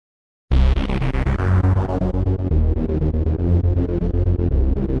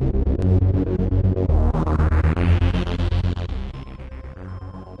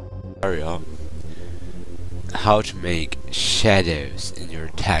tutorial how to make shadows in your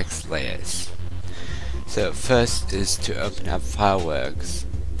text layers. So first is to open up Fireworks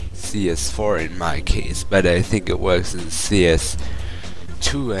CS4 in my case, but I think it works in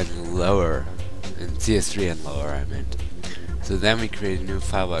CS2 and lower, in CS3 and lower I meant. So then we create a new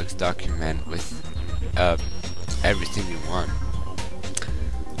Fireworks document with everything you want,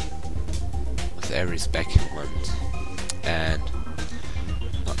 with every spec you want. And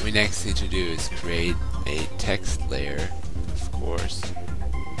what we next need to do is create a text layer, of course.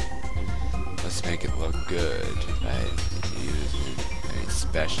 Let's make it look good by using a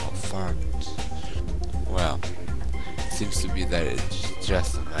special font. Well, it seems to be that it's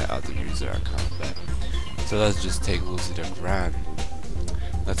just on my other user account, but so let's just take Luciduck Run.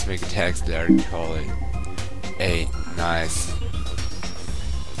 Let's make a text layer and call it a nice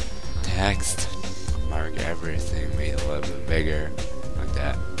text. Mark everything, make it a little bit bigger, like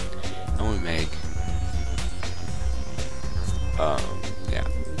that. And we make yeah.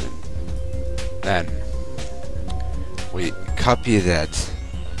 Then we copy that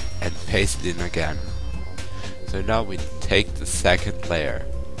and paste it in again. So now we take the second layer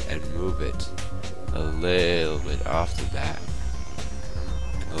and move it a little bit after that,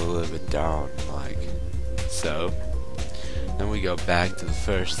 and a little bit down, like so. Then we go back to the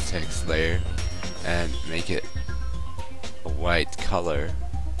first text layer and make it a white color,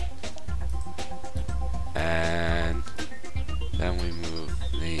 and then we move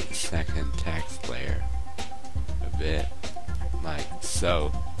the second text layer a bit, like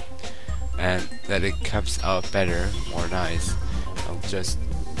so, and that it comes out better, more nice. I'll just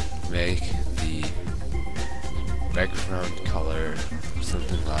make the background color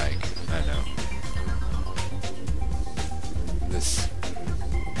something like, I don't know, this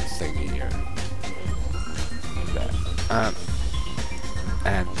thingy here, like that.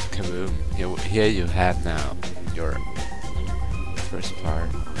 And kaboom! Here you have now your first part.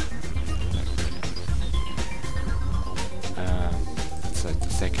 It's like the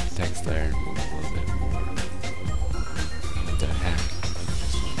second text layer and move a little bit more. What the heck?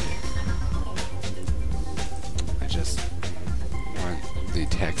 I just want the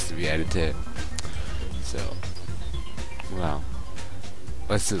text to be edited. So, well,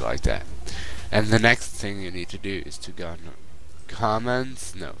 let's do it like that. And the next thing you need to do is to go on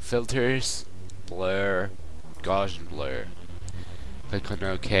filters, blur, Gaussian blur. Click on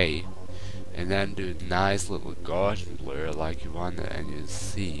OK, and then do a nice little Gaussian blur like you want it, and you'll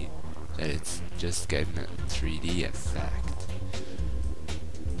see that it's just getting a 3D effect.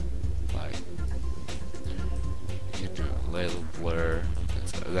 Like, you can do a little blur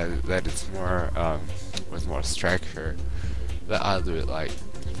that it's more with more structure, but I'll do it like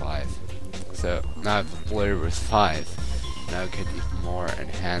 5. So now I've blurred with 5. Now I can even more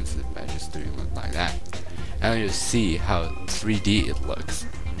enhance it by just doing it like that. Now you see how 3D it looks.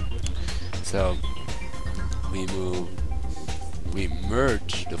 So we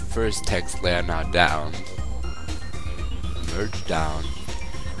merge the first text layer now down, merge down,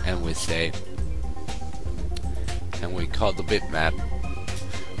 and we say, and we call the bitmap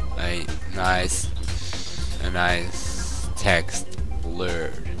a nice text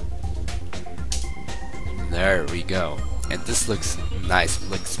blurred. There we go. And this looks nice, it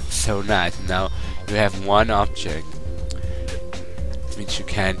looks so nice. Now you have one object, which means you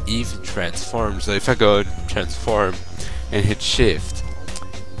can even transform. So if I go transform and hit shift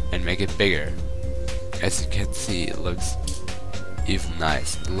and make it bigger, as you can see, it looks even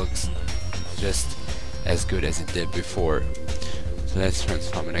nice. It looks just as good as it did before. So let's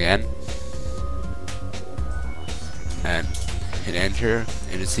transform it again and hit enter,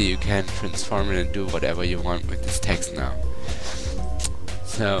 and you see you can transform it and do whatever you want with this text now.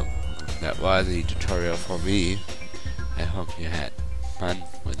 So that was the tutorial for me. I hope you had fun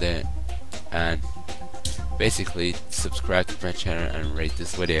with it, and basically subscribe to my channel and rate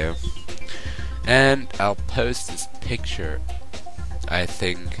this video, and I'll post this picture, I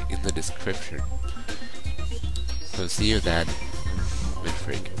think, in the description. So see you then,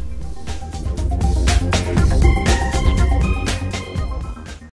 Midfreak.